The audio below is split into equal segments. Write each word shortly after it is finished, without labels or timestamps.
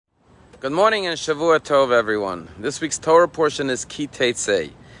Good morning and Shavua Tov, everyone. This week's Torah portion is Ki Teitzei,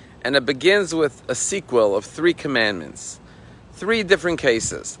 and it begins with a sequel of 3 commandments. 3 different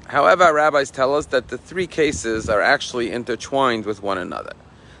cases. However, our rabbis tell us that the 3 cases are actually intertwined with one another.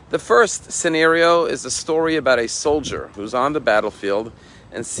 The first scenario is a story about a soldier who's on the battlefield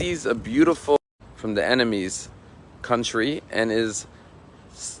and sees a beautiful from the enemy's country and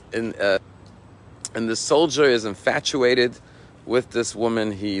the soldier is infatuated with this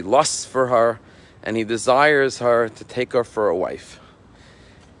woman. He lusts for her and he desires her to take her for a wife.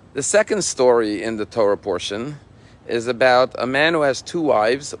 The second story in the Torah portion is about a man who has 2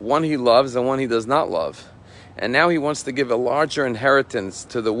 wives, one he loves and one he does not love. And now he wants to give a larger inheritance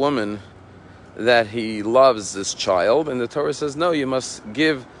to the woman that he loves, this child. And the Torah says, no, you must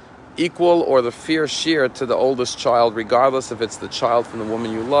give equal or the fair share to the oldest child, regardless if it's the child from the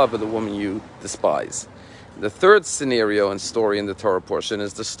woman you love or the woman you despise. The third scenario and story in the Torah portion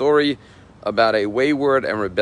is the story about a wayward and rebellious